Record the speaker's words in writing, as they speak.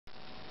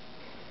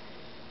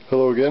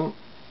Hello again.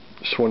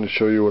 Just wanted to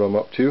show you what I'm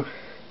up to.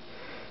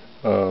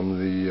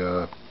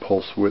 The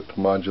pulse width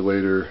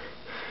modulator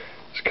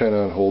is kind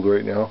of on hold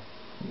right now.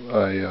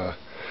 I've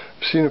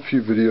seen a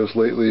few videos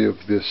lately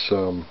of this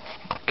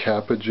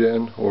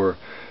Kapanadze or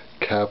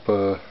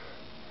Kapanadze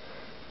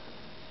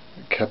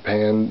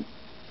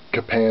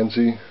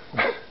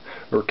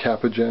or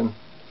Kapanadze,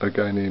 a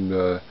guy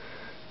named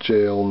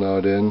Jail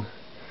Not In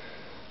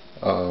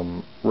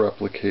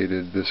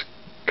replicated this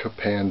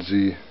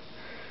Kapanadze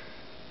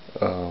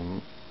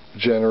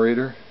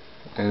generator,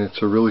 and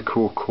it's a really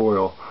cool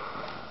coil.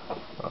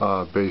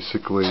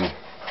 Basically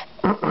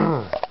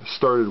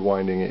started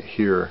winding it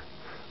here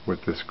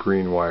with this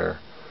green wire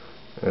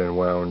and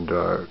wound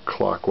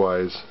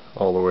clockwise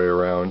all the way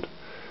around,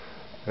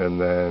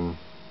 and then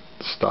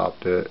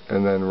stopped it,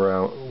 and then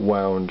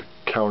wound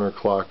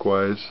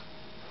counterclockwise,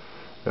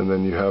 and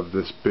then you have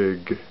this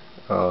big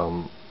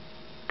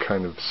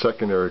kind of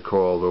secondary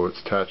coil, though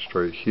it's attached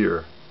right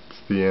here.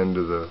 It's the end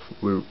of the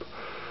loop.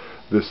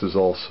 This is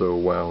also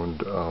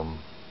wound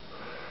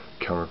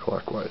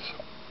counterclockwise.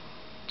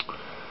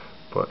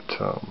 But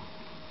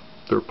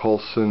they're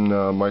pulsing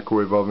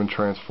microwave oven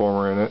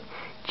transformer in it.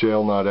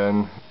 Jail Not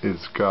In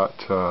is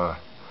got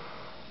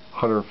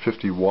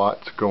 150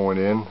 watts going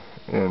in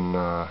and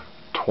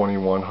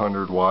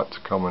 2100 watts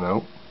coming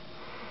out.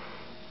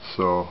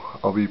 So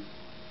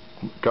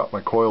got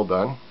my coil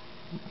done,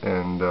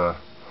 and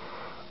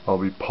I'll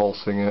be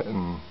pulsing it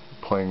and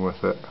playing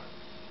with it,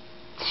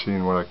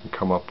 seeing what I can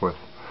come up with.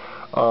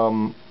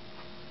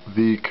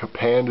 The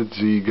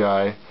Kapanadze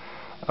guy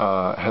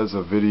has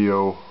a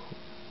video.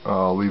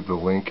 I'll leave the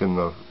link in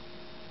the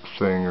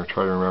thing, or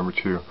try to remember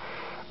to.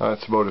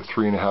 It's about a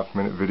 3.5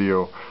 minute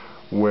video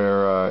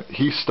where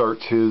he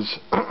starts his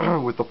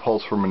with the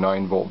pulse from a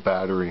 9-volt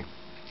battery.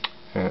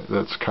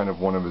 That's kind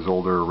of one of his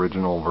older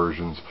original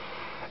versions,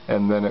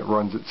 and then it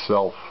runs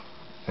itself,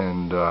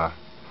 and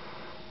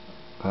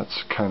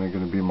that's kind of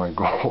going to be my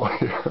goal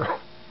here.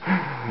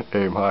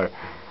 Aim high.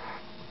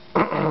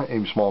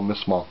 Aim small,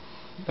 miss small.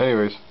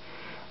 Anyways,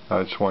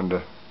 I just wanted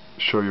to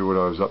show you what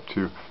I was up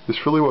to.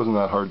 This really wasn't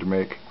that hard to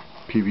make.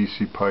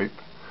 PVC pipe,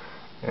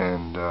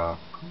 and I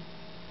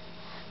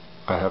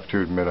have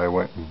to admit I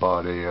went and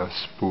bought a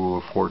spool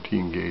of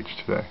 14 gauge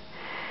today.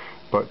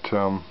 But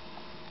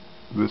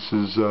this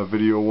is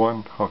video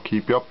 1. I'll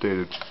keep you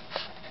updated.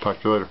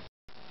 Talk to you later.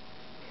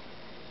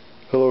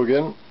 Hello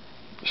again.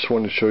 Just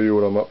wanted to show you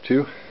what I'm up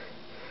to.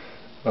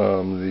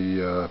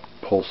 The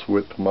pulse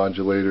width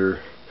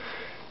modulator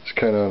is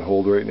kind of on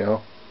hold right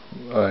now.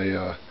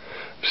 I've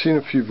seen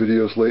a few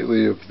videos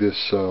lately of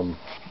this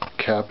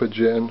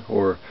Kapanadze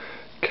or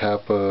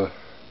Kapanadze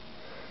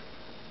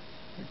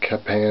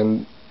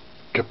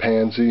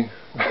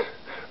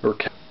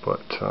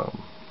but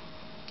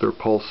they're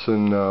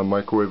pulsing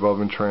microwave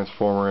oven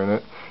transformer in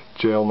it.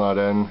 Jail Not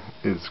In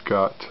is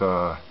got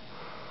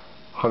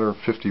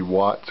 150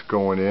 watts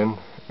going in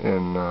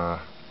and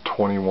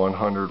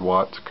 2100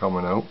 watts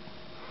coming out.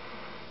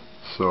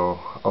 So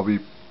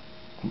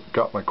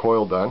got my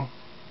coil done,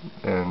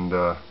 and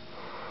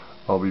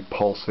I'll be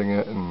pulsing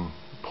it and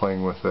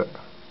playing with it,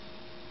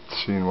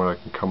 seeing what I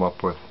can come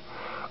up with.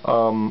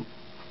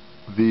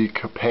 The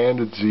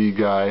Kapanadze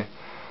guy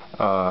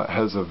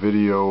has a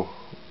video.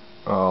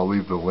 I'll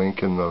leave the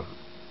link in the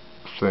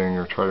thing,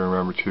 or try to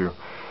remember to.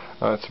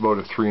 It's about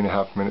a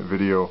 3.5 minute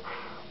video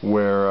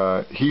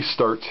where he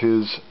starts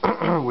his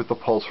with the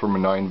pulse from a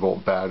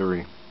 9-volt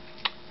battery.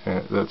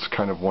 That's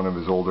kind of one of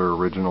his older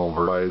original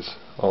versions,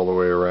 all the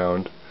way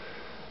around,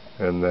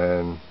 and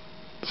then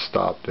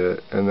stopped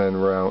it, and then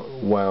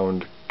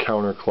wound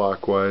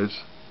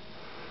counterclockwise,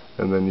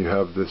 and then you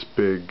have this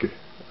big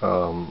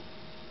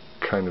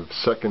kind of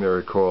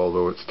secondary coil,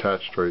 though it's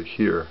attached right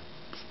here.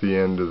 It's the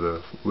end of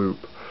the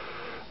loop.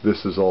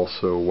 This is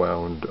also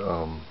wound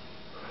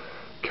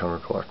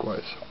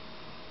counterclockwise.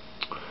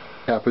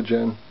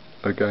 Kapanadze,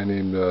 a guy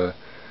named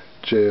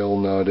Jail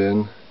Not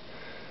In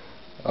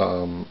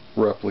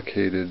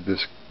replicated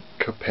this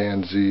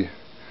Kapanadze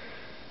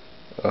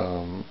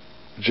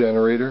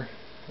generator,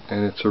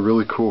 and it's a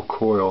really cool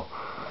coil.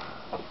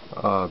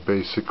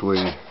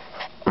 Basically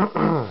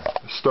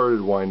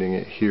started winding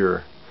it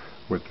here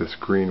with this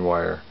green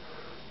wire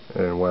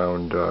and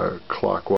wound clockwise